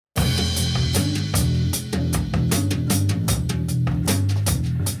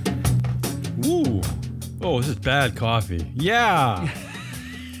Oh, this is bad coffee. Yeah.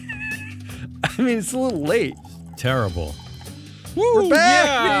 I mean, it's a little late. Terrible. Woo, we're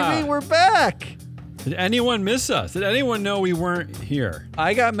back, baby. We're back. Did anyone miss us? Did anyone know we weren't here?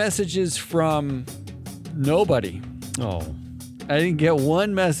 I got messages from nobody. Oh. I didn't get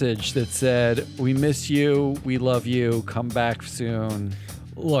one message that said, we miss you, we love you, come back soon.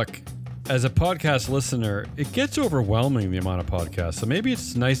 Look, as a podcast listener, it gets overwhelming, the amount of podcasts. So maybe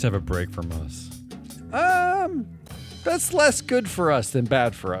it's nice to have a break from us. That's less good for us than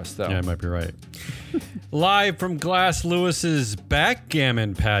bad for us, though. Yeah, I might be right. Live from Glass Lewis's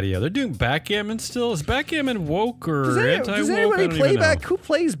backgammon patio. They're doing backgammon still? Is backgammon woke or anti-woke? Does anybody play Who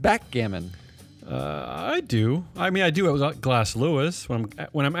plays backgammon? I do. I mean, I do at Glass Lewis. When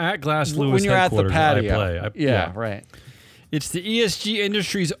I'm at Glass Lewis when you're at the patio. I play. Yeah, right. It's the ESG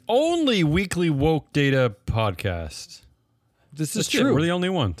industry's only weekly woke data podcast. This is true. We're the only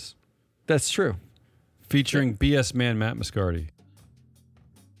ones. That's true. Featuring BS man Matt Moscardi.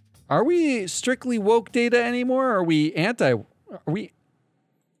 Are we strictly woke data anymore? Or are we anti? Are we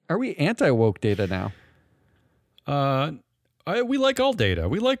anti-woke data now? We like all data.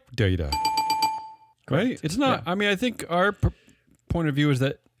 We like data. Correct. Right? It's not. Yeah. I mean, I think our point of view is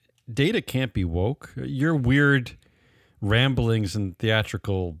that data can't be woke. Your weird ramblings and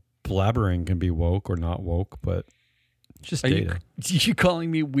theatrical blabbering can be woke or not woke, but just data. You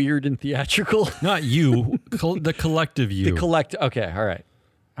calling me weird and theatrical? Not you. The collective you. Okay, all right.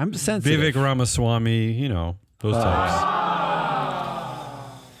 I'm sensitive. Vivek Ramaswamy, those types.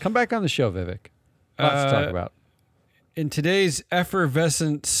 Come back on the show, Vivek. Lots to talk about. In today's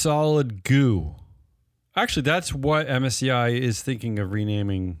effervescent solid goo. Actually, that's what MSCI is thinking of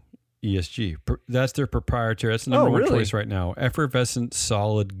renaming ESG. That's their proprietary. That's the number one choice right now. Effervescent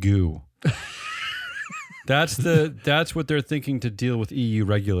solid goo. That's what they're thinking to deal with EU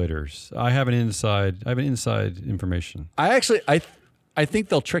regulators. I have inside information. I think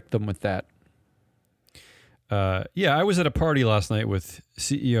they'll trick them with that. I was at a party last night with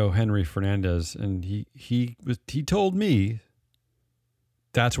CEO Henry Fernandez, and he told me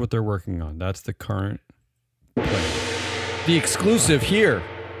that's what they're working on. That's the current plan. The exclusive here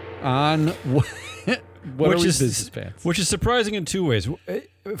on What Are We Business Pants? Which is surprising in two ways.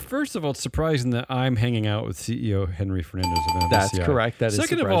 First of all, it's surprising that I'm hanging out with CEO Henry Fernandez of MSCI. That's correct.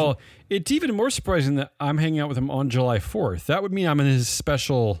 Second of all, it's even more surprising that I'm hanging out with him on July 4th. That would mean I'm in his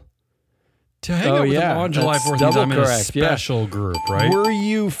special... To hang out with him on July 4th means I'm in a special group, right? Were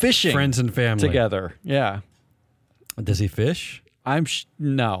you fishing? Friends and family. Together, yeah. Does he fish?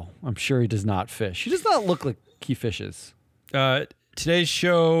 No, I'm sure he does not fish. He does not look like he fishes. Today's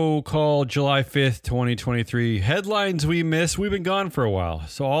show called July 5th, 2023. Headlines we missed. We've been gone for a while.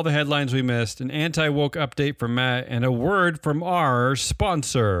 So all the headlines we missed, an anti-woke update from Matt, and a word from our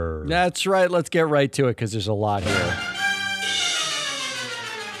sponsor. That's right. Let's get right to it because there's a lot here.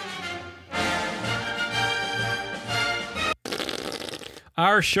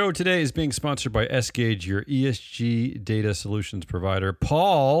 Our show today is being sponsored by S-Gage, your ESG data solutions provider.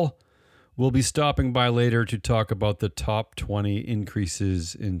 Paul will be stopping by later to talk about the top 20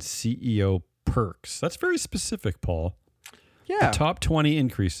 increases in CEO perks. That's very specific, Paul. Yeah. The top 20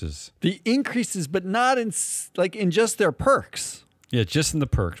 increases. The increases, but not in just their perks. Yeah, just in the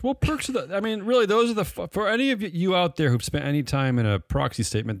perks. Well, perks are really, those are for any of you out there who've spent any time in a proxy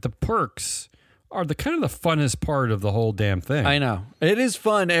statement, the perks are the kind of the funnest part of the whole damn thing. I know. It is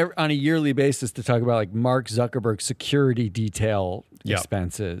fun on a yearly basis to talk about like Mark Zuckerberg's security detail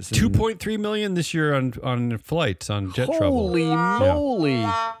expenses. 2.3 million this year on flights, on jet travel. Holy moly.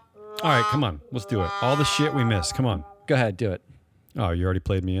 Yeah. All right, come on. Let's do it. All the shit we missed. Come on. Go ahead, do it. Oh, you already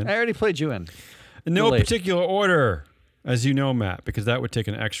played me in? I already played you in. In no particular order, as you know, Matt, because that would take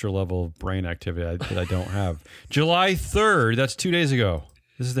an extra level of brain activity that I don't have. July 3rd, that's 2 days ago.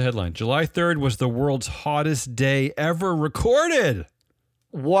 This is the headline. July 3rd was the world's hottest day ever recorded.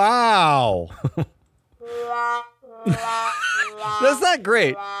 Wow. That's not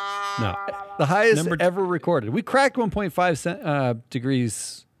great. No. The highest ever recorded. We cracked 1.5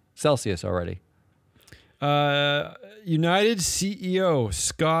 degrees Celsius already. United CEO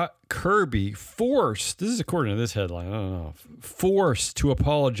Scott Kirby forced, this is according to this headline, I don't know, forced to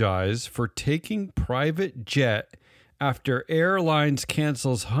apologize for taking private jet after airlines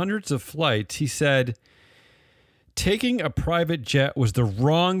cancels hundreds of flights. He said, taking a private jet was the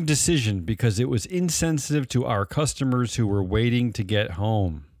wrong decision because it was insensitive to our customers who were waiting to get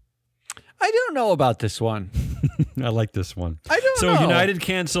home. I don't know about this one. I like this one. I don't know. So United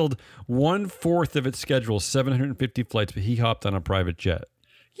canceled 1/4 of its schedule, 750 flights, but he hopped on a private jet.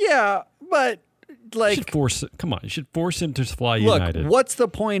 Yeah, but like, you should force. Come on, you should force him to fly look, United. what's the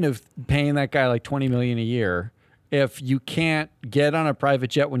point of paying that guy like $20 million a year if you can't get on a private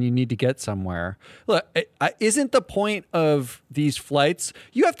jet when you need to get somewhere? Look, isn't the point of these flights,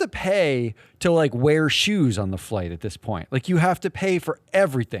 you have to pay to like wear shoes on the flight at this point. Like you have to pay for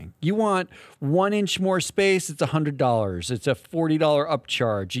everything. You want 1 inch more space, it's $100. It's a $40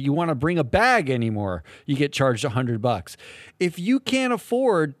 upcharge. You want to bring a bag anymore, you get charged $100. If you can't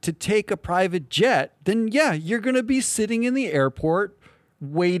afford to take a private jet, then yeah, you're going to be sitting in the airport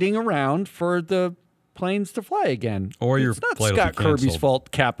waiting around for the planes to fly again. Or your it's not flight will Scott be Kirby's canceled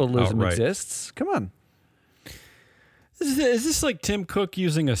fault capitalism outright. exists. Come on. Is this like Tim Cook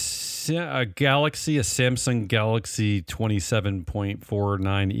using a Samsung Galaxy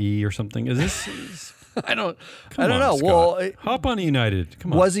 27.49E or something? Is this? I don't Come know. on, Scott. Well, hop on United.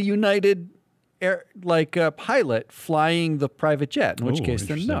 Come on. was a United air pilot flying the private jet? In which Ooh, case,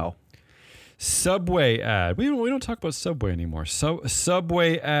 then interesting. no. Subway ad. We don't talk about Subway anymore.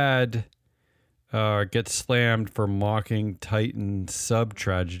 Subway ad gets slammed for mocking Titan sub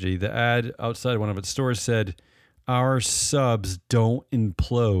tragedy. The ad outside one of its stores said, "Our subs don't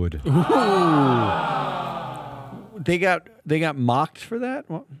implode." Ooh. They got mocked for that?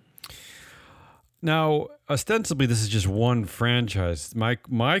 Well, Now, ostensibly, this is just one franchise.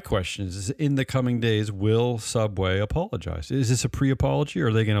 My question is, in the coming days, will Subway apologize? Is this a pre-apology, or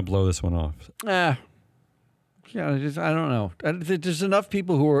are they going to blow this one off? I don't know. There's enough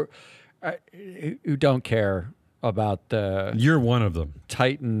people who don't care about the You're one of them.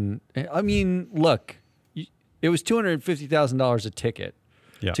 Titan. I mean, look, it was $250,000 a ticket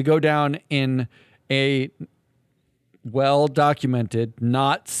Yeah. to go down in a well-documented,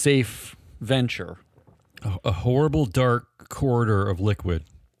 not safe venture A horrible dark corridor of liquid.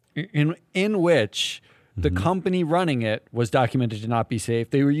 in which the company running it was documented to not be safe.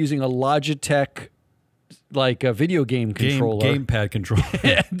 They were using a Logitech, like a video game controller, Gamepad controller.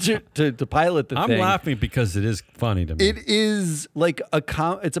 to pilot the I'm thing. laughing because it is funny to me. It is like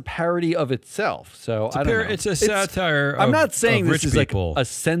it's a parody of itself. So I don't know. It's a satire. I'm of- not saying of this rich is people. like a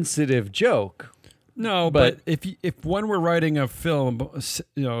sensitive joke. No, but if one were writing a film,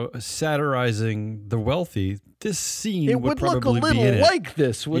 satirizing the wealthy, this scene It would look a probably be in little it. like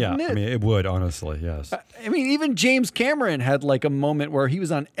this, wouldn't Yeah, it? I mean, it would, honestly, yes. I mean, even James Cameron had like a moment where he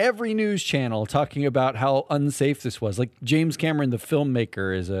was on every news channel talking about how unsafe this was. Like James Cameron, the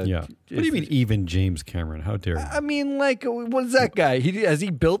filmmaker, is a Yeah. What do you mean, even James Cameron? How dare you? I mean, like, what is that guy? Has he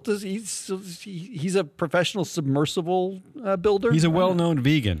built this? He's a professional submersible builder. He's a well-known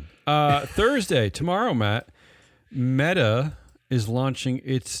vegan. Thursday, tomorrow, Matt, Meta is launching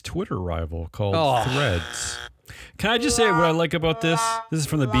its Twitter rival called Threads. Can I just say what I like about this? This is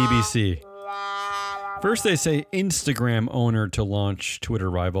from the BBC. First, they say Instagram owner to launch Twitter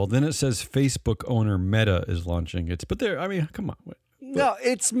rival. Then it says Facebook owner Meta is launching it. But there, I mean, come on. No,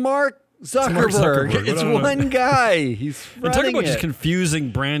 it's Mark Zuckerberg. Mark Zuckerberg. It's one guy. He's And talk running about just it. confusing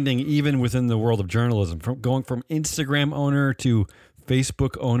branding even within the world of journalism. From going from Instagram owner to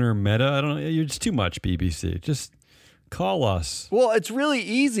Facebook owner Meta. I don't know. You're just too much, BBC. Just call us. Well, it's really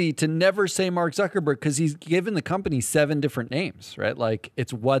easy to never say Mark Zuckerberg because he's given the company 7 different names, right? Like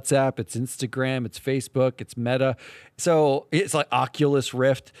it's WhatsApp, it's Instagram, it's Facebook, it's Meta. So it's like Oculus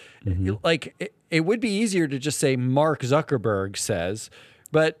Rift. It would be easier to just say Mark Zuckerberg says,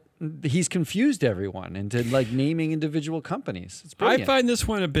 but he's confused everyone into like naming individual companies. It's brilliant. I find this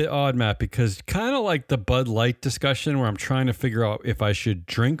one a bit odd, Matt, because kind of like the Bud Light discussion where I'm trying to figure out if I should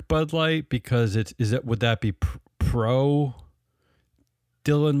drink Bud Light because would that be pro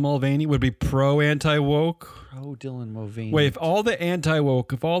Dylan Mulvaney? Would it be pro anti-woke? Pro Dylan Mulvaney. Wait, if all the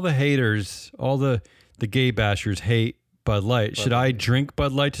anti-woke, if all the haters, all the gay bashers hate Bud Light, should I drink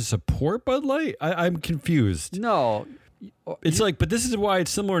Bud Light to support Bud Light? I'm confused. No. It's like, but this is why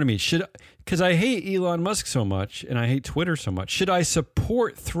it's similar to me. Because I hate Elon Musk so much and I hate Twitter so much. Should I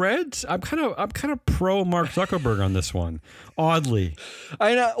support Threads? I'm kind of pro Mark Zuckerberg on this one. Oddly,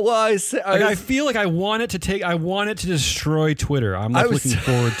 I know. Well, I feel like I want it to destroy Twitter. I'm like looking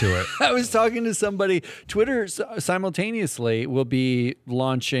forward to it. I was talking to somebody. Twitter simultaneously will be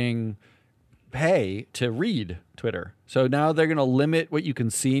launching pay to read Twitter. So now they're going to limit what you can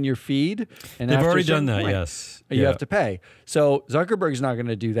see in your feed. And They've after already a certain done that, point, yes. You Yeah. have to pay. So Zuckerberg's not going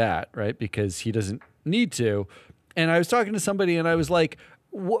to do that, right? Because he doesn't need to. And I was talking to somebody and I was like,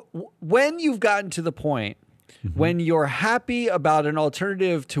 when you've gotten to the point when you're happy about an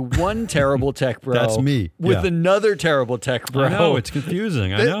alternative to one terrible tech bro That's me. with Yeah. another terrible tech bro. I know, it's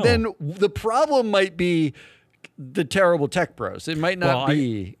confusing. I know. Then the problem might be the terrible tech bros. It might not Well,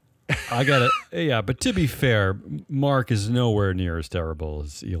 be. I got it. Yeah, but to be fair, Mark is nowhere near as terrible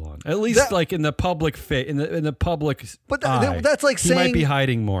as Elon. At least like in the public in the public eye. That's like he saying might be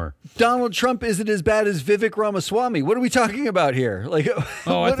hiding more. Donald Trump isn't as bad as Vivek Ramaswamy. What are we talking about here? Like,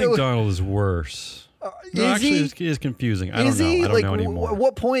 I think Donald is worse. No, actually, it is confusing. I don't know. I don't know anymore. At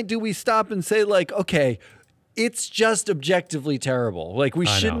what point do we stop and say, like, okay, it's just objectively terrible. Like, we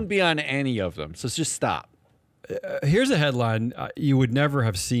shouldn't be on any of them. So just stop. Here's a headline you would never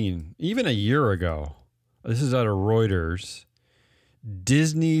have seen even a year ago. This is out of Reuters.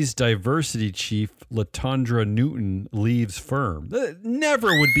 Disney's diversity chief, Latondra Newton, leaves firm. That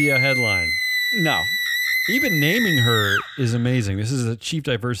never would be a headline. No. Even naming her is amazing. This is a chief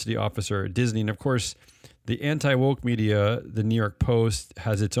diversity officer at Disney. And of course, the anti-woke media, the New York Post,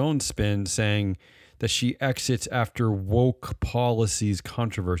 has its own spin saying that she exits after woke policies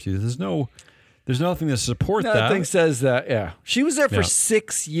controversy. There's nothing to support that. Nothing says that, yeah. She was there for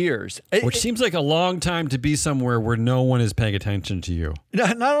 6 years. Which seems like a long time to be somewhere where no one is paying attention to you.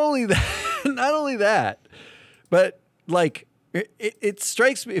 Not only that, but like it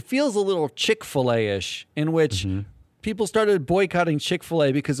strikes me, it feels a little Chick-fil-A-ish in which people started boycotting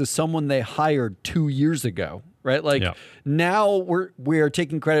Chick-fil-A because of someone they hired 2 years ago. Right, like now we're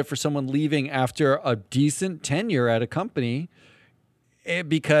taking credit for someone leaving after a decent tenure at a company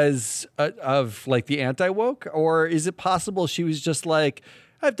because of like the anti-woke, or is it possible she was just like,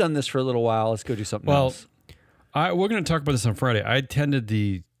 I've done this for a little while, let's go do something else? We're going to talk about this on Friday. I attended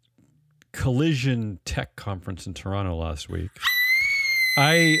the Collision Tech Conference in Toronto last week.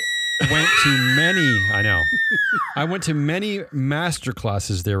 I went to many master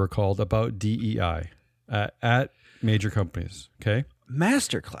classes, they were called, about DEI at major companies. Okay.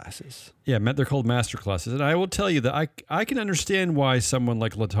 Master classes. Yeah, they're called master classes. And I will tell you that I can understand why someone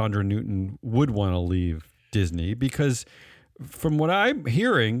like Latondra Newton would want to leave Disney, because from what I'm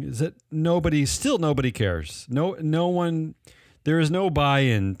hearing is that nobody cares. No one, there is no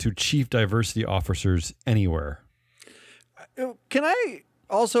buy-in to chief diversity officers anywhere. Can I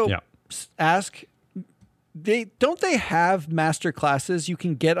also ask, don't they have master classes? You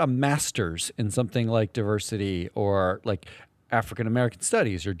can get a master's in something like diversity or like African American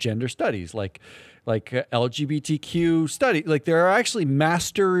studies or gender studies, like LGBTQ study. Like there are actually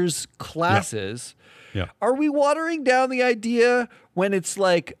master's classes. Yeah. Are we watering down the idea when it's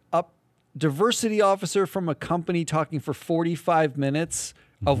like a diversity officer from a company talking for 45 minutes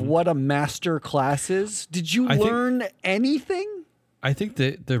of what a master class is? Did you learn anything? I think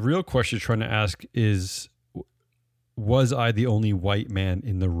the real question you're trying to ask is, was I the only white man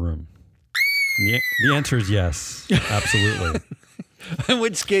in the room? The answer is yes, absolutely. In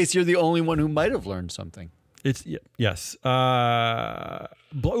which case, you're the only one who might have learned something. Yes. BlackRock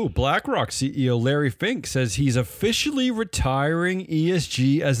CEO Larry Fink says he's officially retiring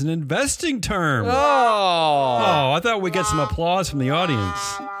ESG as an investing term. I thought we'd get some applause from the audience.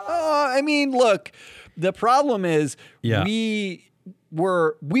 I mean, look, the problem is we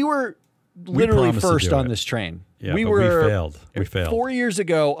were literally first on this train. Yeah, we failed. We failed 4 years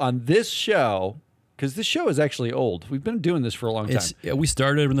ago on this show, because this show is actually old. We've been doing this for a long time. We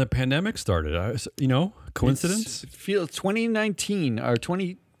started when the pandemic started. Coincidence? It's 2019 or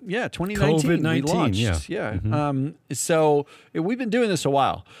 2019. COVID-19, we launched. Yeah. So we've been doing this a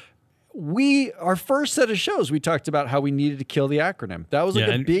while. Our first set of shows, we talked about how we needed to kill the acronym. That was like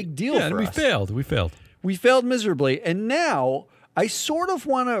a big deal for us. We failed. We failed miserably. And now I sort of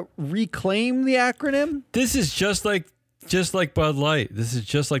want to reclaim the acronym. This is just like Bud Light. This is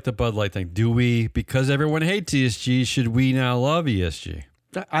just like the Bud Light thing. Do we, because everyone hates ESG, should we now love ESG?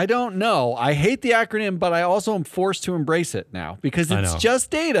 I don't know. I hate the acronym, but I also am forced to embrace it now because it's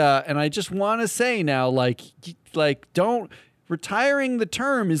just data. And I just want to say now, retiring the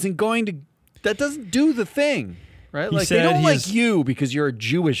term that doesn't do the thing, right? Like they don't like you because you're a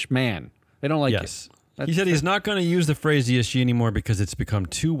Jewish man. They don't like you. He said he's not going to use the phrase ESG anymore because it's become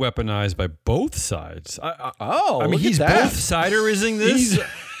too weaponized by both sides. I mean, he's both siderizing this.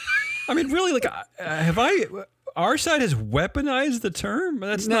 I mean, really, like, our side has weaponized the term?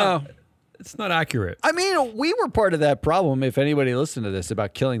 It's not accurate. I mean, we were part of that problem, if anybody listened to this,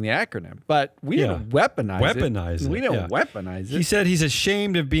 about killing the acronym. But we didn't weaponize it. We didn't weaponize it. He said he's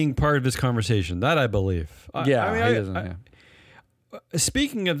ashamed of being part of this conversation. That I believe. He doesn't.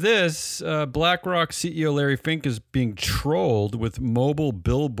 Speaking of this, BlackRock CEO Larry Fink is being trolled with mobile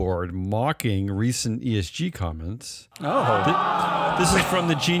billboard mocking recent ESG comments. This is from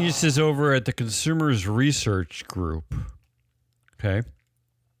the geniuses over at the Consumers Research Group. Okay.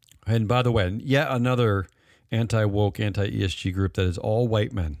 And by the way, yet another anti-woke, anti-ESG group that is all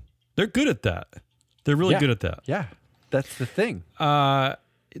white men. They're good at that. They're really good at that. Yeah, that's the thing.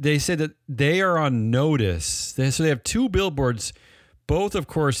 they say that they are on notice. So they have two billboards. Both, of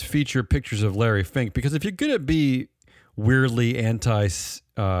course, feature pictures of Larry Fink, because if you're going to be weirdly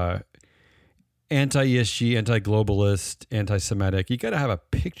anti-ESG, anti-globalist, anti-Semitic, you got to have a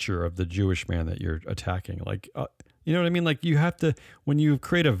picture of the Jewish man that you're attacking. Like, you know what I mean? Like, you have to, when you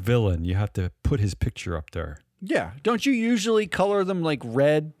create a villain, you have to put his picture up there. Yeah. Don't you usually color them like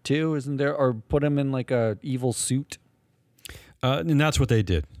red too? Isn't there? Or put them in like a evil suit? And that's what they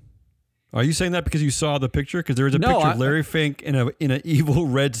did. Are you saying that because you saw the picture? Because there was a picture of Larry Fink in an evil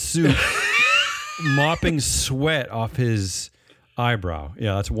red suit mopping sweat off his eyebrow.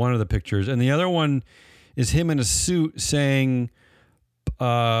 Yeah, that's one of the pictures. And the other one is him in a suit saying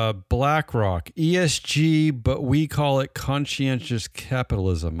BlackRock, ESG, but we call it conscientious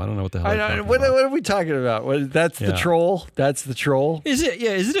capitalism. I don't know what the hell. What are we talking about? That's the troll. That's the troll. Is it?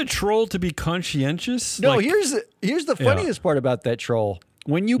 Yeah. Is it a troll to be conscientious? No. Here's the funniest part about that troll.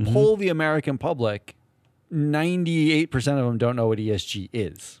 When you poll the American public, 98% of them don't know what ESG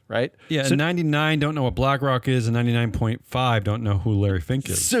is, right? Yeah, so 99 don't know what BlackRock is, and 99.5 don't know who Larry Fink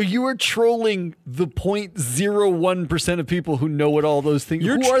is. So you are trolling the 0.01% of people who know what all those things.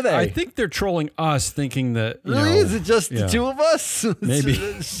 Who are they? I think they're trolling us, thinking that. Really, is it just the two of us? Maybe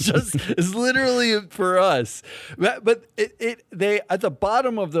it's literally for us. But they at the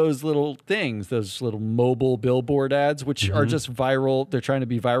bottom of those little things, those little mobile billboard ads, which are just viral. They're trying to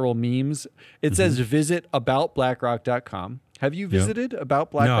be viral memes. It says visit aboutblackrock.com. Have you visited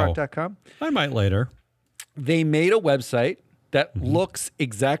aboutblackrock.com? No. I might later. They made a website that looks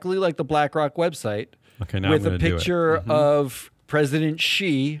exactly like the BlackRock website, with a picture of President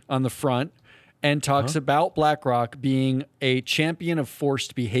Xi on the front, and talks about BlackRock being a champion of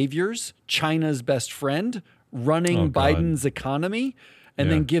forced behaviors, China's best friend, running Biden's economy,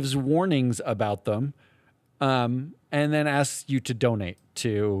 and then gives warnings about them, and then asks you to donate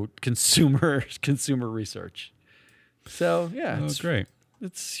to consumer research. So it's great.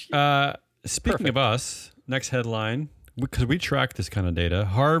 It's speaking of us, next headline, because we track this kind of data.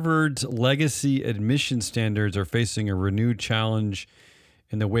 Harvard's legacy admission standards are facing a renewed challenge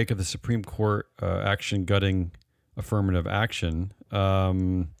in the wake of the Supreme Court action gutting affirmative action.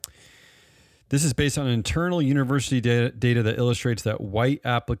 This is based on internal university data that illustrates that white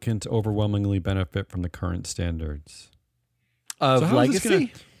applicants overwhelmingly benefit from the current standards. Of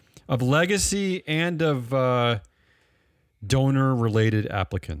legacy? Of legacy and of donor-related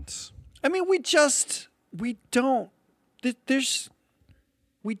applicants. I mean, we don't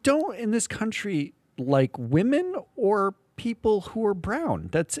in this country like women or people who are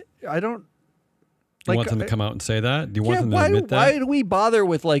brown. I don't. You want them to come out and say that? Do you want them to admit that? Why do we bother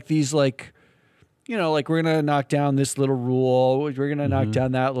with like these like, you know, like we're gonna knock down this little rule, we're gonna knock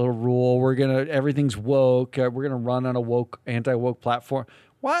down that little rule, everything's woke, we're gonna run on a anti-woke platform.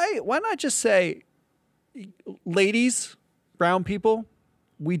 Why not just say, ladies, brown people,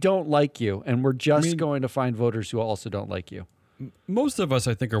 we don't like you, and we're just going to find voters who also don't like you. Most of us,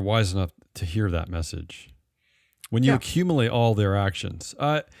 I think, are wise enough to hear that message. When you accumulate all their actions.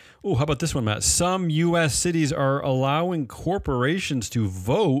 How about this one, Matt? Some U.S. cities are allowing corporations to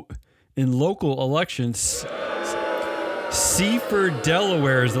vote in local elections. Seaford,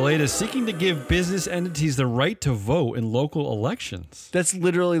 Delaware is the latest, seeking to give business entities the right to vote in local elections. That's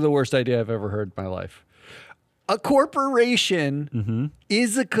literally the worst idea I've ever heard in my life. A corporation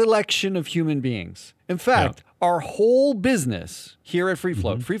is a collection of human beings. In fact, our whole business here at Free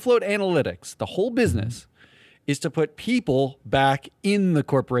Float, Free Float Analytics, the whole business is to put people back in the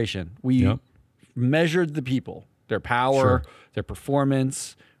corporation. We measured the people, their power, their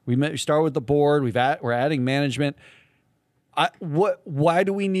performance. We start with the board. We're adding management. Why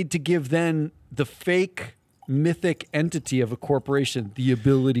do we need to give then the fake mythic entity of a corporation the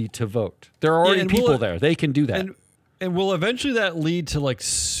ability to vote? There are already people there. They can do that. And will eventually that lead to like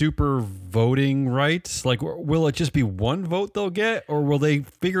super voting rights? Like, will it just be one vote they'll get, or will they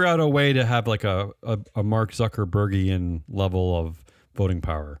figure out a way to have like a Mark Zuckerbergian level of voting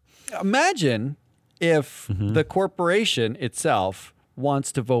power? Imagine if the corporation itself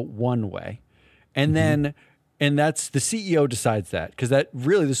wants to vote one way, and then that's the CEO decides that, because that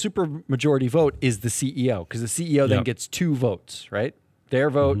really the super majority vote is the CEO, because the CEO then gets two votes, right?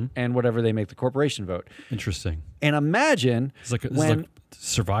 Their vote and whatever they make the corporation vote. Interesting. And imagine it's like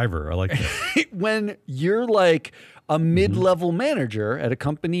Survivor. I like that. When you're like a mid-level manager at a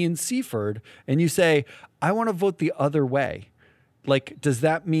company in Seaford and you say, I want to vote the other way. Like, does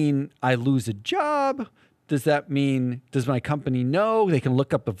that mean I lose a job? Does that mean, does my company know? They can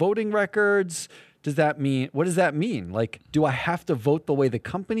look up the voting records. What does that mean? Like, do I have to vote the way the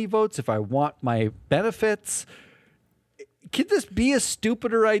company votes if I want my benefits? could this be a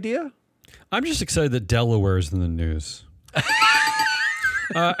stupider idea? I'm just excited that Delaware is in the news.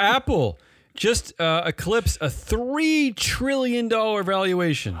 Apple just eclipsed a $3 trillion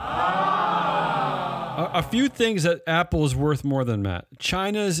valuation. A few things that Apple is worth more than Matt.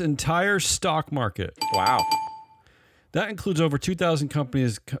 China's entire stock market. Wow. That includes over 2,000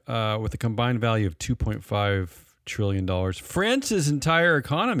 companies with a combined value of $2.5 trillion. France's entire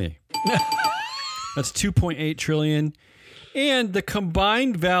economy. That's $2.8 trillion. And the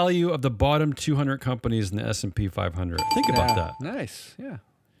combined value of the bottom 200 companies in the S&P 500. Think about that. Nice. Yeah.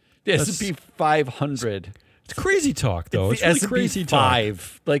 The S&P 500. It's crazy talk, though. It's the really S&P crazy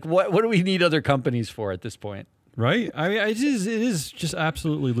 5. talk. Like, what do we need other companies for at this point? Right? I mean, it is just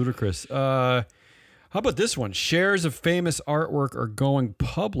absolutely ludicrous. How about this one? Shares of famous artwork are going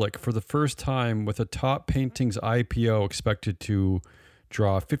public for the first time with a top paintings IPO expected to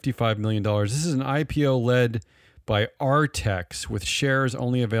draw $55 million. This is an IPO led by Artex with shares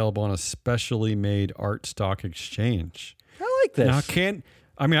only available on a specially made art stock exchange. I like this. Now,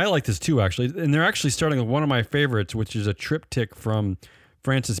 I like this too, actually. And they're actually starting with one of my favorites, which is a triptych from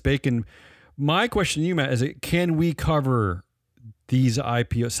Francis Bacon. My question to you, Matt, is can we cover these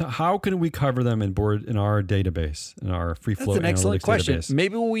IPOs? How can we cover them in our database, in our free float analytics database? That's an excellent question.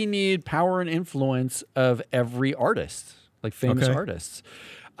 Maybe we need power and influence of every artist, like famous artists.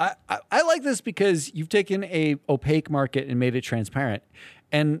 I like this because you've taken a opaque market and made it transparent.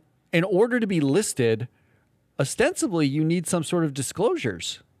 And in order to be listed, ostensibly, you need some sort of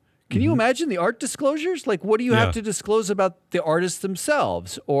disclosures. Can you imagine the art disclosures? Like, what do you have to disclose about the artists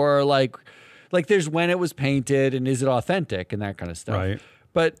themselves? Or like there's when it was painted and is it authentic and that kind of stuff. Right.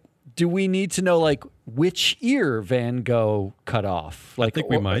 But do we need to know like which ear Van Gogh cut off? Like, I think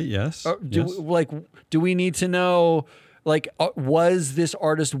we might, yes. Do we need to know like was this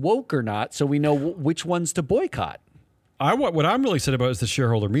artist woke or not? So we know which ones to boycott. What I'm really excited about is the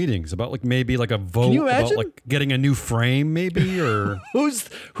shareholder meetings, about like maybe like a vote. Can you imagine? About like getting a new frame, maybe, or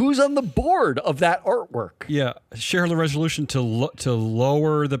who's on the board of that artwork? Yeah, shareholder resolution to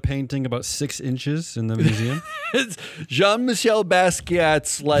lower the painting about 6 inches in the museum. It's Jean-Michel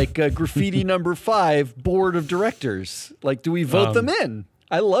Basquiat's like graffiti number 5 board of directors. Like, do we vote them in?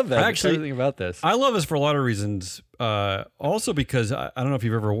 I love that. Actually, everything about this. I love this for a lot of reasons. Also because I don't know if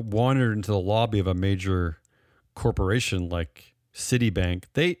you've ever wandered into the lobby of a major corporation like Citibank.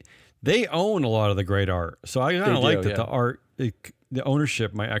 They own a lot of the great art, so I kind of like that the art, the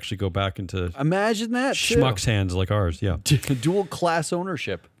ownership might actually go back into imagine that schmucks' hands like ours. Yeah, dual class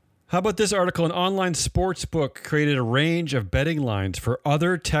ownership. How about this article? An online sports book created a range of betting lines for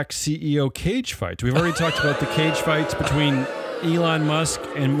other tech CEO cage fights. We've already talked about the cage fights between Elon Musk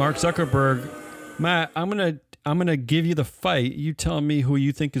and Mark Zuckerberg. Matt, I'm gonna give you the fight. You tell me who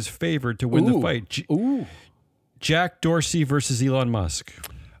you think is favored to win the fight. Jack Dorsey versus Elon Musk.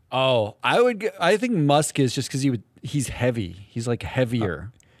 Oh, I think Musk is just because he's heavy. He's like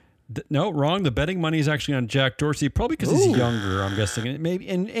heavier. No, wrong. The betting money is actually on Jack Dorsey, probably because he's younger. I'm guessing, and maybe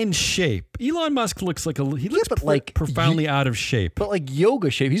in shape. Elon Musk looks like profoundly out of shape, but like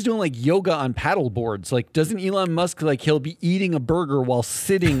yoga shape. He's doing like yoga on paddle boards. Like, doesn't Elon Musk like he'll be eating a burger while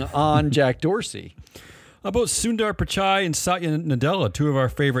sitting on Jack Dorsey? How about Sundar Pichai and Satya Nadella, 2 of our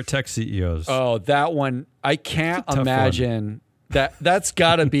favorite tech CEOs? Oh, that one. I can't imagine that's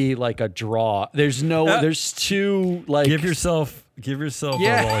got to be like a draw. There's 2 like give yourself a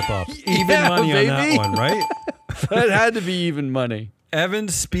lollipop. Even money on that one, right? That had to be even money. Evan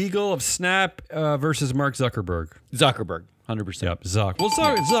Spiegel of Snap versus Mark Zuckerberg. Zuckerberg, 100%. Yep, Zuck. Well,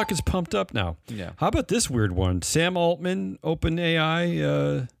 Zuck is pumped up now. Yeah. How about this weird one? Sam Altman,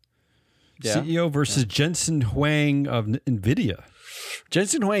 OpenAI CEO versus Jensen Huang of NVIDIA.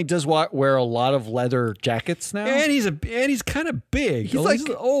 Jensen Huang does wear a lot of leather jackets now, and he's kind of big.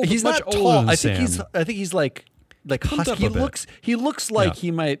 He's not tall. I think he's like husky. He looks like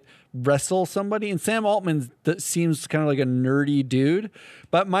he might wrestle somebody. And Sam Altman seems kind of like a nerdy dude.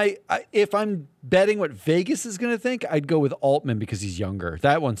 But if I'm betting what Vegas is going to think, I'd go with Altman because he's younger.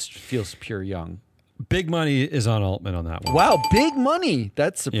 That one feels pure young. Big money is on Altman on that one. Wow, big money.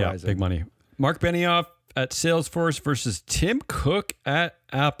 That's surprising. Yeah, big money. Mark Benioff at Salesforce versus Tim Cook at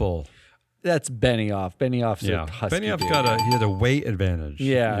Apple. That's Benioff. Benioff's a husky Benioff's dude. he had a weight advantage.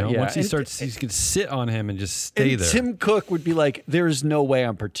 Yeah, Once he starts, he can sit on him and just stay there. Tim Cook would be like, there is no way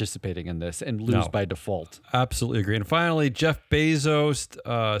I'm participating in this and lose by default. Absolutely agree. And finally, Jeff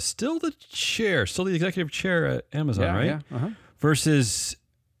Bezos, still the executive chair at Amazon, right? Yeah. Versus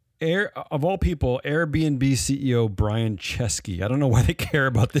of all people, Airbnb CEO Brian Chesky. I don't know why they care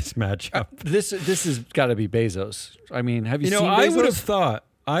about this matchup. This has got to be Bezos. I mean, have you seen Bezos? I would have thought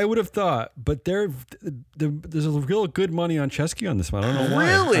I would have thought, but there's a real good money on Chesky on this one. I don't know why.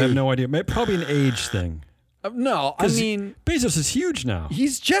 Really? I have no idea. Maybe probably an age thing. No, I mean Bezos is huge now.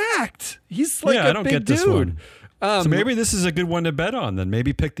 he's jacked. He's like I don't big get this dude. one. So maybe this is a good one to bet on. Then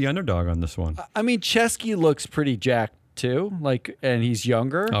maybe pick the underdog on this one. I mean, Chesky looks pretty jacked too. And he's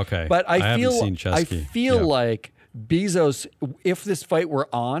younger. Okay, but I haven't feel seen Chesky. like Bezos, if this fight were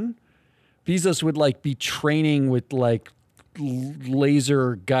on, Bezos would like be training with like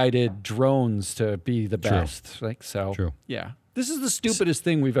laser guided drones to be the best. Like so. True. Yeah. This is the stupidest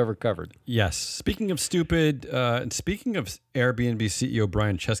thing we've ever covered. Yes. Speaking of stupid, and speaking of Airbnb CEO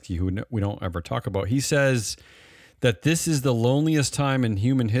Brian Chesky, who we don't ever talk about, he says that this is the loneliest time in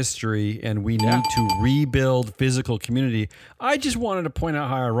human history and we need to rebuild physical community. I just wanted to point out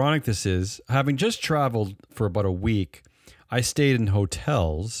how ironic this is. Having just traveled for about a week, I stayed in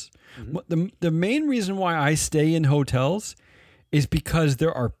hotels. The main reason why I stay in hotels is because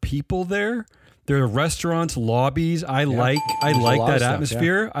there are people there. There are restaurants, lobbies. I like that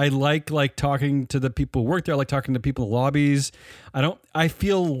atmosphere. I like talking to the people who work there. I like talking to people in the lobbies. I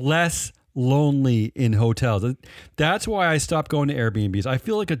feel less lonely in hotels. That's why I stopped going to Airbnbs. I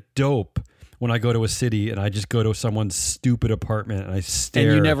feel like a dope when I go to a city and I just go to someone's stupid apartment and I stare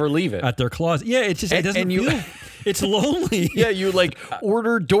and you never leave it at their closet. Yeah, it doesn't feel. It's lonely. Yeah, you like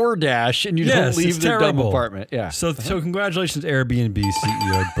order DoorDash and you don't leave the dumb apartment. Yeah. So congratulations, Airbnb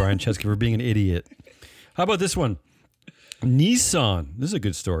CEO Brian Chesky, for being an idiot. How about this one? Nissan. This is a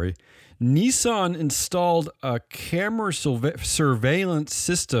good story. Nissan installed a camera surveillance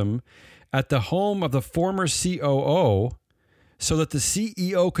system at the home of the former COO so that the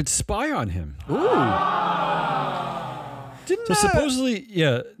CEO could spy on him. Ooh. So supposedly,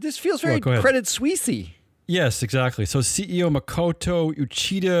 this feels very Credit Suisse-y. Yes, exactly. So CEO Makoto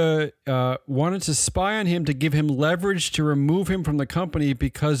Uchida wanted to spy on him to give him leverage to remove him from the company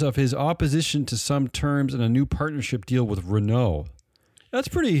because of his opposition to some terms in a new partnership deal with Renault. That's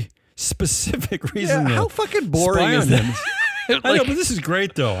pretty specific reason. Yeah, how fucking boring is that? I know, but this is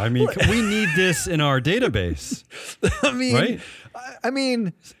great, though. I mean, we need this in our database. I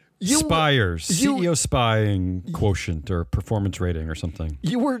mean, Spires, CEO spying quotient or performance rating or something.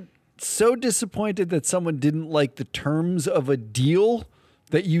 You were so disappointed that someone didn't like the terms of a deal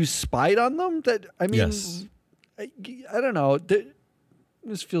that you spied on them. That I mean, yes. I don't know.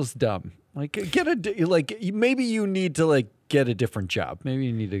 This feels dumb. Like maybe you need to get a different job. Maybe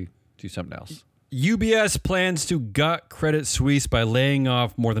you need to do something else. UBS plans to gut Credit Suisse by laying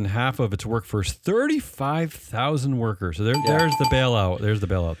off more than half of its workforce, 35,000 workers. So there's the bailout. There's the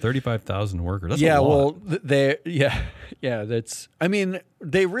bailout. 35,000 workers. That's a lot. That's. I mean,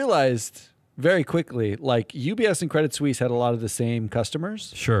 they realized very quickly, like UBS and Credit Suisse had a lot of the same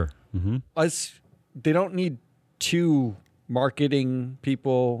customers. Sure. Mm-hmm. They don't need two marketing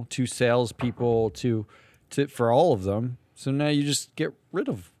people, two sales people for all of them. So now you just get rid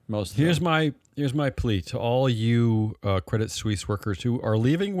of most of them. Here's my plea to all you Credit Suisse workers who are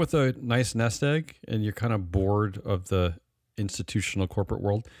leaving with a nice nest egg and you're kind of bored of the institutional corporate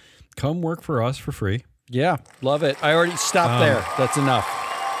world. Come work for us for free. Yeah, love it. I already stopped there. That's enough.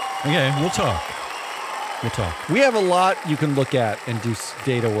 Okay, we'll talk. We have a lot you can look at and do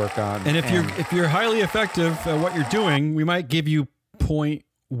data work on. And if you're highly effective at what you're doing, we might give you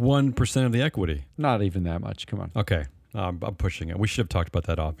 0.1% of the equity. Not even that much. Come on. Okay. I'm pushing it. We should have talked about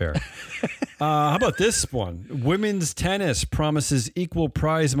that off air. How about this one? Women's tennis promises equal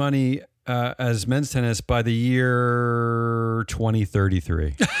prize money as men's tennis by the year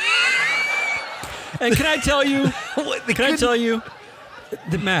 2033. And can I tell you,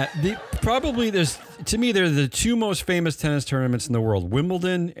 Matt, to me, they're the two most famous tennis tournaments in the world,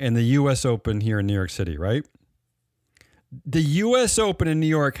 Wimbledon and the U.S. Open here in New York City, right? The U.S. Open in New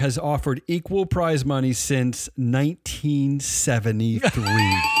York has offered equal prize money since 1973.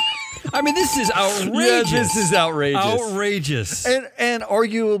 I mean, this is outrageous. Yeah, this is outrageous. Outrageous. And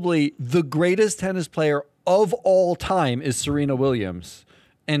arguably the greatest tennis player of all time is Serena Williams.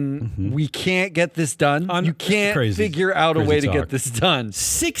 And we can't get this done. You can't figure out a way to get this done.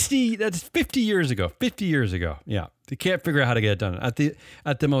 That's 50 years ago. 50 years ago. Yeah. They can't figure out how to get it done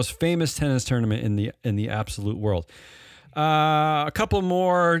at the most famous tennis tournament in the absolute world. A couple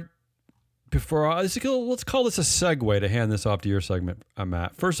more before let's call this a segue to hand this off to your segment,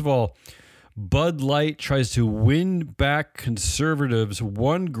 Matt. First of all, Bud Light tries to win back conservatives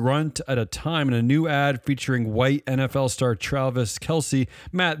one grunt at a time in a new ad featuring white NFL star Travis Kelce.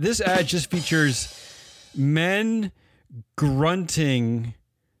 Matt, this ad just features men grunting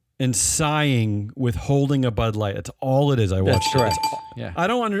and sighing with holding a Bud Light. That's all it is. I watched. That's correct. Yeah. I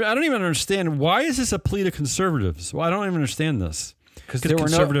don't even understand. Why is this a plea to conservatives? Well, I don't even understand this. Because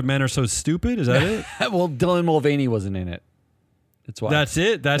conservative men are so stupid? Is that it? Well, Dylan Mulvaney wasn't in it. That's why. That's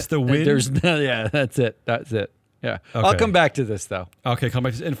it? That's the win? Yeah, that's it. That's it. Yeah. Okay. I'll come back to this, though. Okay, come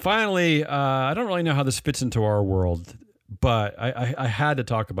back. And finally, I don't really know how this fits into our world, but I had to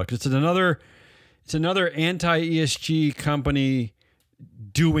talk about it because it's another anti-ESG company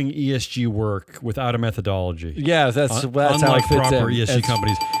doing ESG work without a methodology. Yeah, that's how it fits proper in. ESG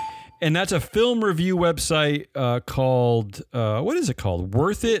companies. And that's a film review website called, what is it called?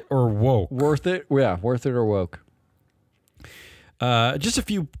 Worth It or Woke? Worth It? Yeah, Worth It or Woke. Just a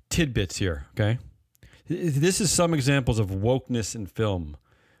few tidbits here, okay? This is some examples of wokeness in film.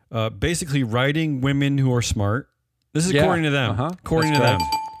 Basically, writing women who are smart. This is according to them. According to them.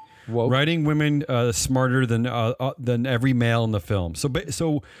 Woke. Writing women smarter than every male in the film. So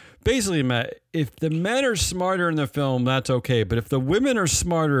basically, Matt, if the men are smarter in the film, that's okay. But if the women are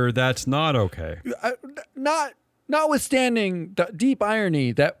smarter, that's not okay. Notwithstanding the deep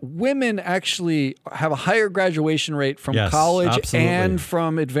irony that women actually have a higher graduation rate from college and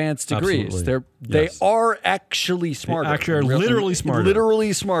from advanced degrees. They are actually smarter. They actually are literally smarter.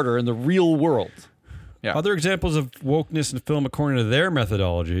 Literally smarter in the real world. Yeah. Other examples of wokeness in film, according to their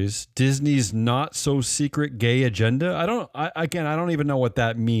methodologies, Disney's not so secret gay agenda. I don't even know what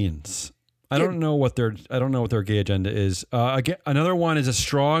that means. I don't know what their gay agenda is. Again, another one is a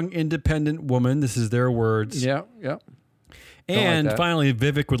strong, independent woman. This is their words. Yeah. And finally,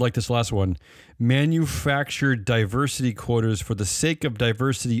 Vivek would like this last one: manufactured diversity quotas for the sake of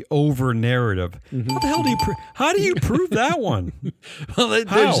diversity over narrative. Mm-hmm. How the hell how do you prove that one?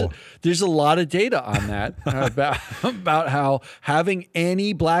 Well, there's a lot of data on that about how having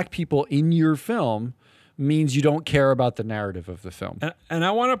any black people in your film means you don't care about the narrative of the film. And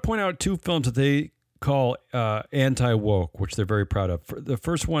I want to point out two films that they call anti-woke, which they're very proud of. The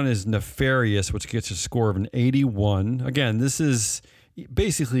first one is Nefarious, which gets a score of an 81. Again, this is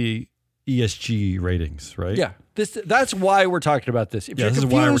basically ESG ratings, right? Yeah. That's why we're talking about this. If you're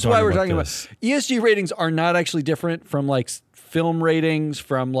confused why we're talking about ESG ratings are not actually different from like film ratings,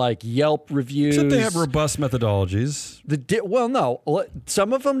 from like Yelp reviews. Except they have robust methodologies. No.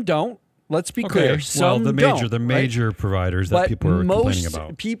 Some of them don't. Let's be clear. Some the major providers that people are complaining about.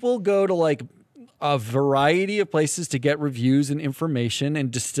 Most people go to like a variety of places to get reviews and information and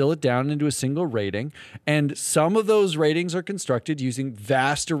distill it down into a single rating. And some of those ratings are constructed using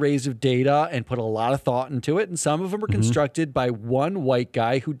vast arrays of data and put a lot of thought into it. And some of them are constructed by one white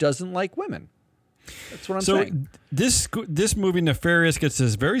guy who doesn't like women. That's what I'm saying. So this movie, Nefarious, gets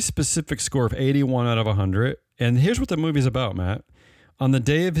this very specific score of 81 out of 100. And here's what the movie's about, Matt. On the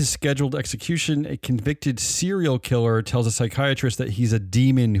day of his scheduled execution, a convicted serial killer tells a psychiatrist that he's a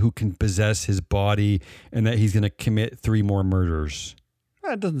demon who can possess his body and that he's going to commit 3 more murders.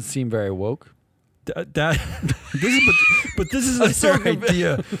 That doesn't seem very woke. This is their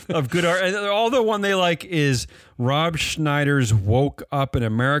idea of good art. And all the one they like is Rob Schneider's Woke Up in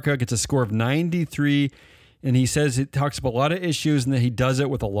America, gets a score of 93. And he says it talks about a lot of issues and that he does it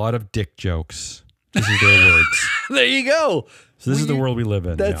with a lot of dick jokes. These are their words. There you go. So this is the world we live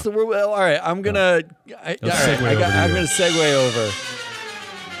in. That's the world. Well, all right, I'm gonna. I'm gonna segue over,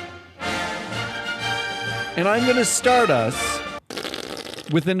 and I'm gonna start us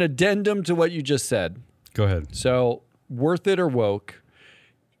with an addendum to what you just said. Go ahead. So, Worth It or Woke?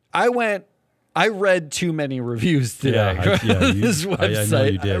 I read too many reviews today. This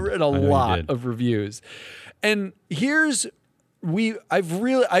website. I read a lot of reviews, and here's I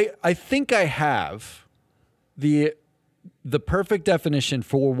think I have the perfect definition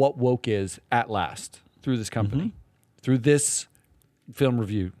for what woke is at last through this company, through this film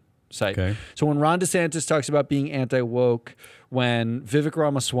review site. Okay. So when Ron DeSantis talks about being anti-woke, when Vivek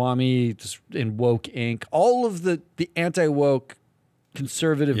Ramaswamy in Woke Inc., all of the anti-woke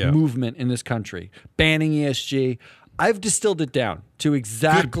conservative movement in this country, banning ESG, I've distilled it down to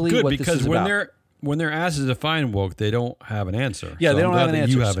exactly what this is about. When they're asked to define woke, they don't have an answer. Yeah, so they don't have an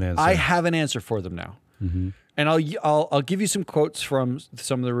answer. You have an answer. I have an answer for them now. Mm-hmm. And I'll give you some quotes from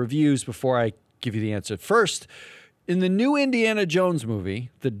some of the reviews before I give you the answer. First, in the new Indiana Jones movie,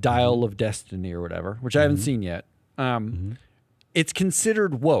 The Dial of Destiny or whatever, which I haven't seen yet, it's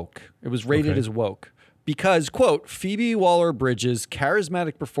considered woke. It was rated as woke because, quote, Phoebe Waller-Bridge's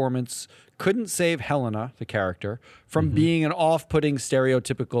charismatic performance couldn't save Helena, the character, from being an off-putting,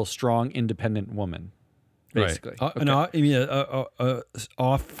 stereotypical, strong, independent woman. Basically, right.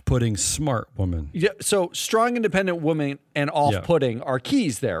 Off-putting smart woman. Yeah. So strong, independent woman and off-putting are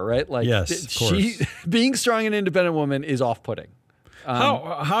keys there, right? Like, yes, of course. Being strong and independent woman is off-putting.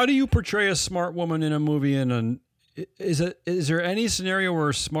 How do you portray a smart woman in a movie? Is there any scenario where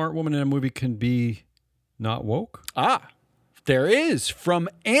a smart woman in a movie can be not woke? There is, from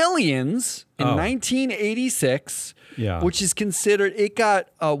Aliens in Oh. 1986, Yeah. which is considered, it got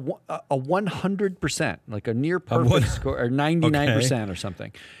a 100%, like a near perfect score, or 99% or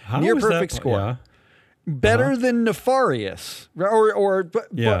something. How Near is that perfect score. Yeah. Better than Nefarious.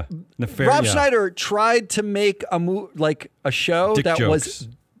 Yeah. Rob Schneider tried to make a show Dick that jokes. was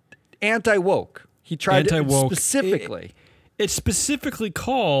anti-woke. He tried Anti-woke. specifically. It's specifically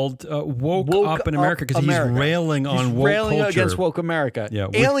called woke Woke up in America because he's America. railing on He's woke railing culture. against woke America. Yeah,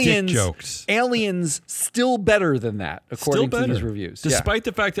 with dick Aliens, jokes. Aliens still better than that, according Still to better. these reviews. Despite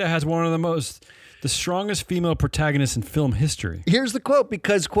the fact that it has one of the strongest female protagonists in film history. Here's the quote,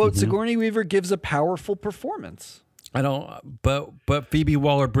 because, quote, Mm-hmm. Sigourney Weaver gives a powerful performance. I don't, but Phoebe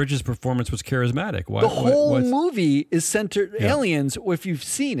Waller-Bridge's performance was charismatic. Why, The whole what's- movie is centered, Yeah. Aliens, if you've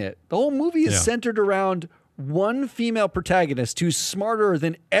seen it, the whole movie is Yeah. centered around one female protagonist who's smarter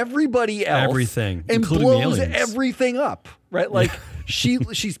than everybody else. Everything, and including the blows aliens. everything up, right? Like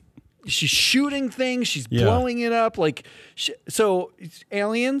she's shooting things, she's Yeah. blowing it up. So it's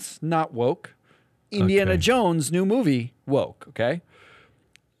Aliens, not woke. Indiana Okay. Jones, new movie, woke, okay?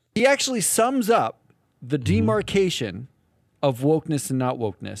 He actually sums up the Mm-hmm. demarcation of wokeness and not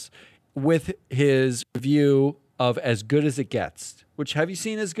wokeness with his review of As Good as It Gets, which, have you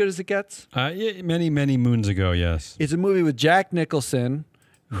seen As Good as It Gets? Yeah, many moons ago, yes. It's a movie with Jack Nicholson,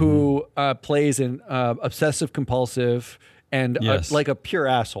 who plays an obsessive compulsive and Yes. like a pure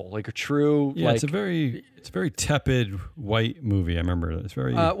asshole, like a true, Yeah, like, it's a very tepid white movie. I remember it's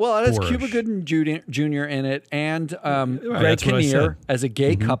very well, it has boorish. Cuba Gooding Jr. in it, and Greg that's what I Kinnear said. as a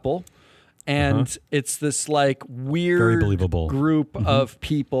gay couple. And it's this like weird believable. group of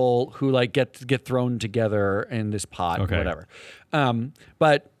people who like get thrown together in this pot, Okay. whatever.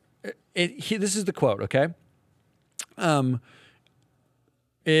 But this is the quote, okay?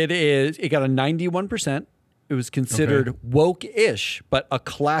 It got a 91%. It was considered woke-ish, but a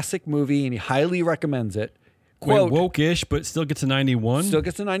classic movie, and he highly recommends it. Quote, Wait, woke-ish, but still gets a 91? still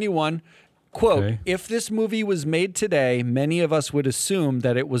gets a 91. Quote, Okay. if this movie was made today, many of us would assume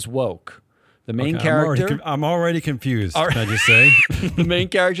that it was woke. The main Okay, character, I'm already confused, can I just say? the main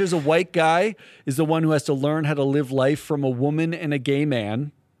character is a white guy, is the one who has to learn how to live life from a woman and a gay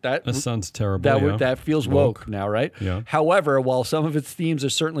man. That sounds terrible. That feels woke now, right? Yeah. However, while some of its themes are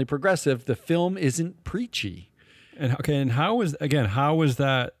certainly progressive, the film isn't preachy. And how is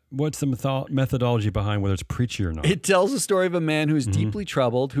that? What's the methodology behind whether it's preachy or not? It tells the story of a man who is deeply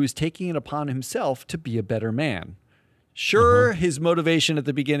troubled, who is taking it upon himself to be a better man. Sure, his motivation at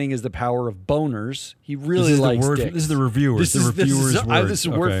the beginning is the power of boners. He really likes dicks. This is the reviewers. This is word. this is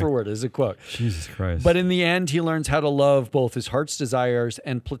word for word. This is a quote. Jesus Christ. But in the end, he learns how to love both his heart's desires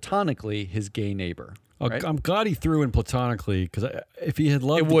and platonically his gay neighbor. Right? I'm glad he threw in platonically, because if he had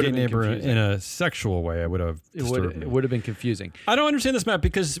loved the would gay have been neighbor confusing. in a sexual way, I would have It disturbed me. would have been confusing. I don't understand this, Matt,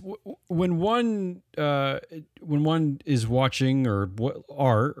 because when one is watching or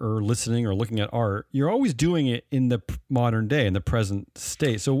art or listening or looking at art, you're always doing it in the modern day, in the present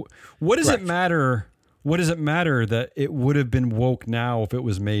state. So what does it matter? What does it matter that it would have been woke now if it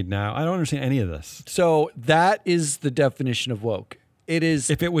was made now? I don't understand any of this. So that is the definition of woke. It is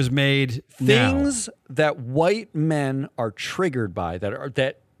If it was made things that white men are triggered by, that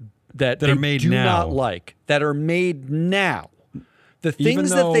they are made do now. not like, that are made now. The Even things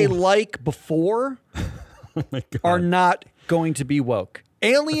that they though- like before Oh my God. are not going to be woke.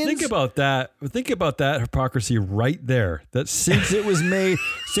 Aliens. Think about that. Think about that hypocrisy right there. That since it was made,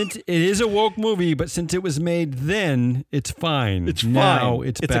 since it is a woke movie, but since it was made then, it's fine. It's now fine.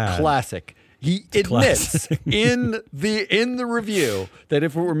 it's It's bad. a classic. He admits classic. in the review that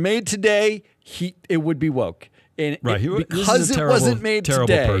if it were made today, it would be woke. And Right. This is a because it terrible- wasn't made terrible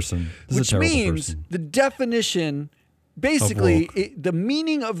today, person. This is a which terrible means person. the definition, basically, the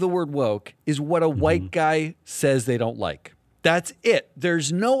meaning of the word woke is what a white guy says they don't like. That's it.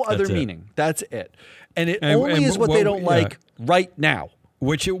 There's no other That's it. meaning. That's it. And it And- only and is what they don't yeah. like right now.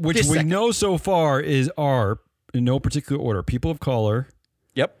 Which This we second. know so far are in no particular order: people of color,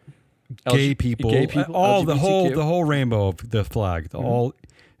 Yep. gay people, all the LGBTQ. whole rainbow of the flag, all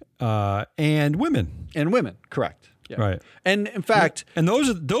and women. And women, correct. Yeah. Right. And in fact, And those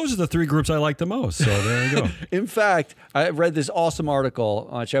are the three groups I like the most. So there you go. in fact, I read this awesome article,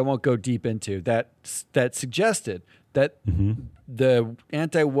 which I won't go deep into, that suggested that the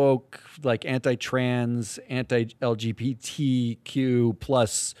anti-woke, like anti-trans, anti-LGBTQ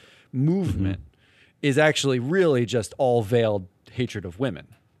plus movement is actually really just all veiled hatred of women,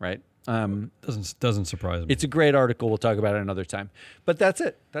 right? Doesn't surprise me. It's a great article. We'll talk about it another time. But that's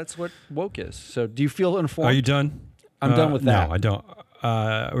it. That's what woke is. So do you feel informed? Are you done? I'm done with that. No, I don't.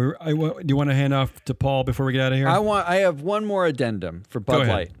 Do you want to hand off to Paul before we get out of here? I have one more addendum for Bud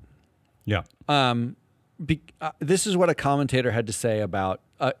Light. Yeah. This is what a commentator had to say about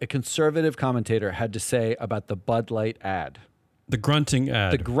a conservative commentator had to say about the Bud Light ad. The grunting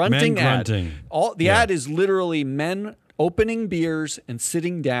ad. The grunting men ad. Grunting. The ad is literally men opening beers and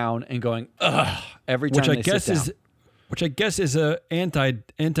sitting down and going ugh every time they sit down. Which I guess is a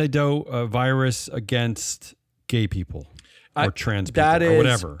antidote virus against gay people or trans people or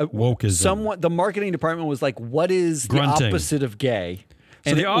whatever. Wokeism. The marketing department was like, what is grunting. The opposite of gay?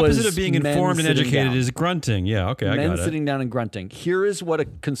 So the opposite of being informed and educated is grunting. Yeah, okay, I got it. Men sitting down and grunting. Here is what a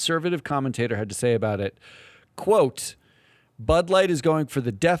conservative commentator had to say about it. Quote, Bud Light is going for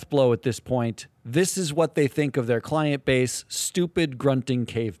the death blow at this point. This is what they think of their client base, stupid grunting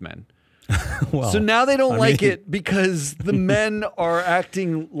cavemen. So now they don't like it because the men are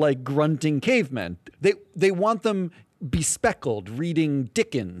acting like grunting cavemen. They want them bespeckled, reading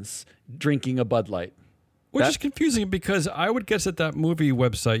Dickens, drinking a Bud Light. Which is confusing because I would guess that movie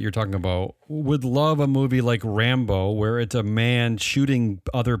website you're talking about would love a movie like Rambo, where it's a man shooting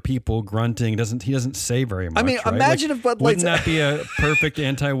other people, grunting. He doesn't say very much. I mean, right? imagine if Bud Light's... Wouldn't that be a perfect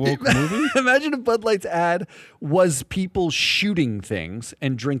anti-woke movie? Imagine if Bud Light's ad was people shooting things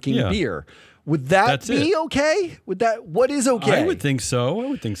and drinking beer. Would that be okay? What is okay? I would think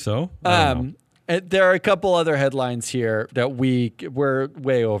so. There are a couple other headlines here that we're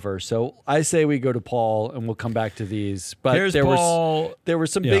way over. So I say we go to Paul and we'll come back to these. But there were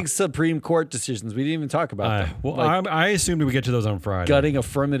some big Supreme Court decisions. We didn't even talk about them. Well, I assumed we get to those on Friday. Gutting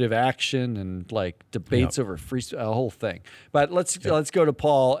affirmative action and like debates over a whole thing. But let's go to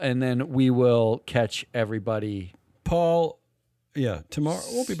Paul and then we will catch everybody. Paul, tomorrow.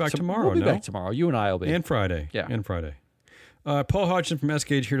 We'll be back tomorrow. We'll be back tomorrow. You and I will be. And Friday. Yeah. And Friday. Paul Hodgson from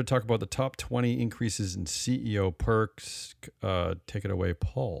S-Gage here to talk about the top 20 increases in CEO perks. Take it away,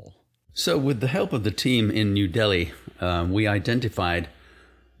 Paul. So with the help of the team in New Delhi, we identified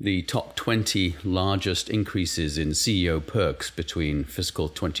the top 20 largest increases in CEO perks between fiscal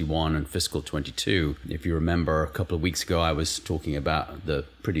 21 and fiscal 22. If you remember, a couple of weeks ago, I was talking about the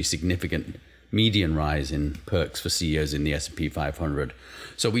pretty significant median rise in perks for CEOs in the S&P 500.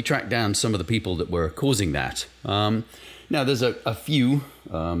 So we tracked down some of the people that were causing that. Now, there's a few,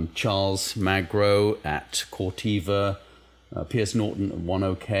 Charles Magro at Corteva, Pierce Norton at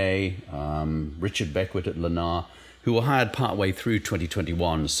OneOK, Richard Beckwith at Lennar, who were hired partway through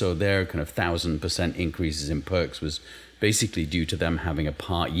 2021. So their kind of 1,000% increases in perks was basically due to them having a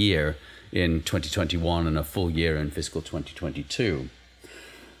part year in 2021 and a full year in fiscal 2022.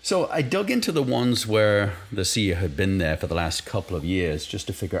 So I dug into the ones where the CEO had been there for the last couple of years just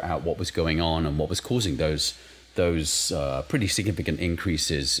to figure out what was going on and what was causing those pretty significant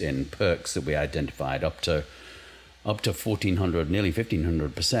increases in perks that we identified up to 1,400, nearly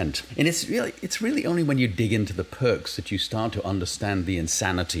 1,500%. And it's really only when you dig into the perks that you start to understand the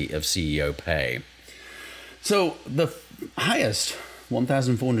insanity of CEO pay. So the highest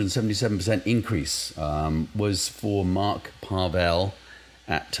 1,477% increase was for Mark Parvell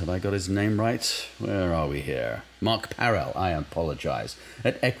at, have I got his name right? Where are we here? Mark Parrell, I apologize,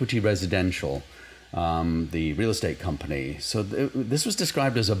 at Equity Residential. The real estate company. So this was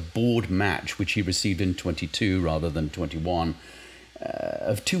described as a board match, which he received in 22 rather than 21,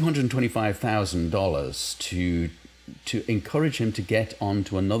 of $225,000 to encourage him to get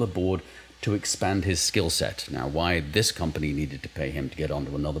onto another board to expand his skill set. Now, why this company needed to pay him to get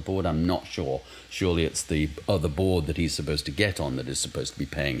onto another board, I'm not sure. Surely it's the other board that he's supposed to get on that is supposed to be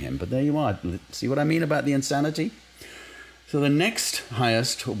paying him. But there you are. See what I mean about the insanity? So the next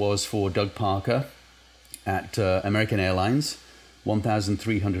highest was for Doug Parker at American Airlines,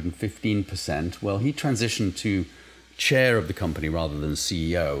 1,315%. Well, he transitioned to chair of the company rather than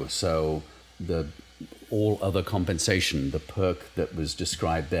CEO. So the all other compensation, the perk that was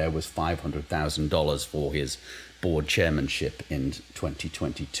described there was $500,000 for his board chairmanship in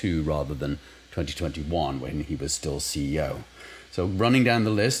 2022 rather than 2021 when he was still CEO. So running down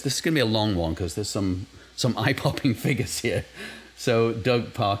the list, this is going to be a long one because there's some eye-popping figures here. So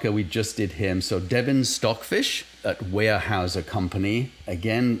Doug Parker, we just did him. So Devin Stockfish at Weyerhaeuser Company.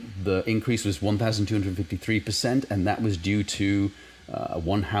 Again, the increase was 1,253%, and that was due to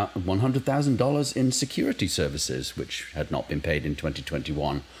 $100,000 in security services, which had not been paid in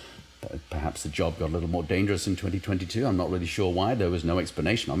 2021. Perhaps the job got a little more dangerous in 2022. I'm not really sure why. There was no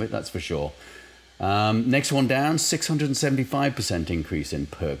explanation of it, that's for sure. Next one down, 675% increase in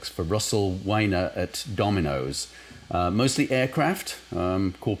perks for Russell Weiner at Domino's. Mostly aircraft,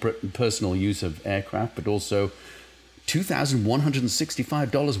 corporate and personal use of aircraft, but also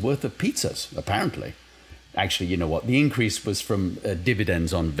 $2,165 worth of pizzas, apparently. Actually, you know what? The increase was from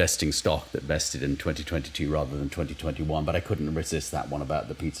dividends on vesting stock that vested in 2022 rather than 2021, but I couldn't resist that one about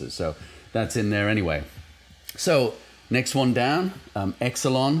the pizzas. So that's in there anyway. So next one down,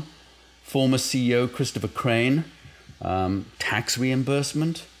 Exelon, former CEO Christopher Crane, tax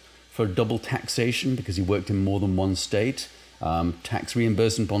reimbursement for double taxation because he worked in more than one state. Tax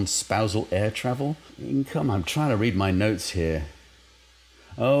reimbursement on spousal air travel. Income, I'm trying to read my notes here.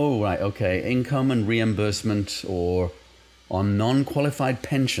 Oh, right, okay. Income and reimbursement or on non-qualified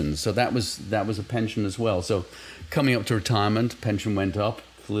pensions. So that was a pension as well. So coming up to retirement, pension went up.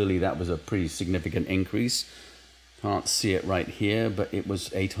 Clearly that was a pretty significant increase. Can't see it right here, but it was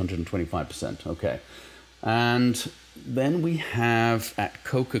 825%. Okay. And then we have at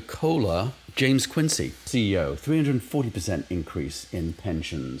Coca-Cola, James Quincy, CEO, 340% increase in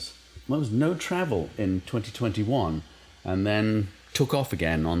pensions. Well, there was no travel in 2021 and then took off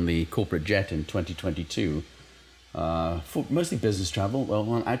again on the corporate jet in 2022 for mostly business travel.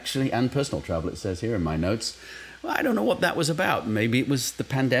 Well, actually, and personal travel, it says here in my notes. Well, I don't know what that was about. Maybe it was the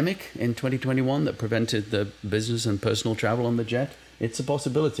pandemic in 2021 that prevented the business and personal travel on the jet. It's a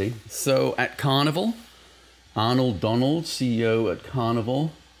possibility. So at Carnival, Arnold Donald, CEO at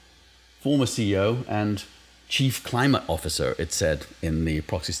Carnival, former CEO and chief climate officer, it said in the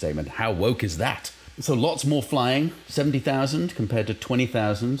proxy statement. How woke is that? So lots more flying, 70,000 compared to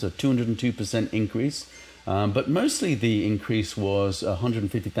 20,000, a 202% increase. But mostly the increase was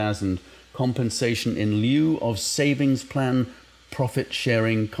 150,000 compensation in lieu of savings plan profit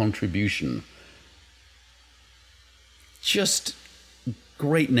sharing contribution. Just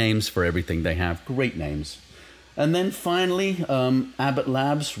great names for everything they have, great names. And then finally, Abbott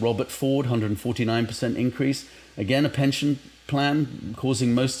Labs, Robert Ford, 149% increase. Again, a pension plan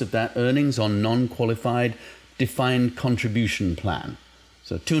causing most of that earnings on non-qualified defined contribution plan.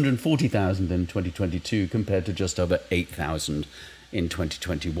 So 240,000 in 2022 compared to just over 8,000 in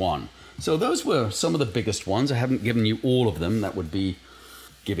 2021. So those were some of the biggest ones. I haven't given you all of them. That would be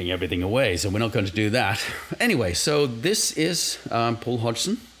giving everything away. So we're not going to do that. Anyway, so this is Paul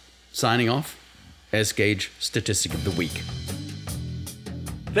Hodgson signing off. S-Gage Statistic of the Week.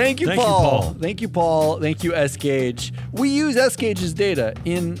 Thank you, Paul. Thank you, Paul. Thank you, S-Gage. We use S-Gage's data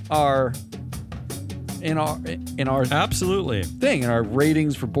in our Absolutely. thing, in our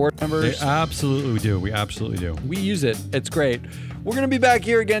ratings for board members. Absolutely do. We absolutely do. We use it. It's great. We're going to be back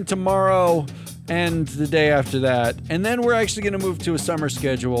here again tomorrow and the day after that. And then we're actually going to move to a summer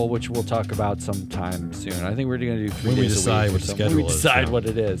schedule, which we'll talk about sometime soon. I think we're going to do 3 days a week. When we decide what the schedule is. When we decide what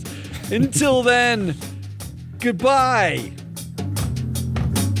it is. Until then, goodbye.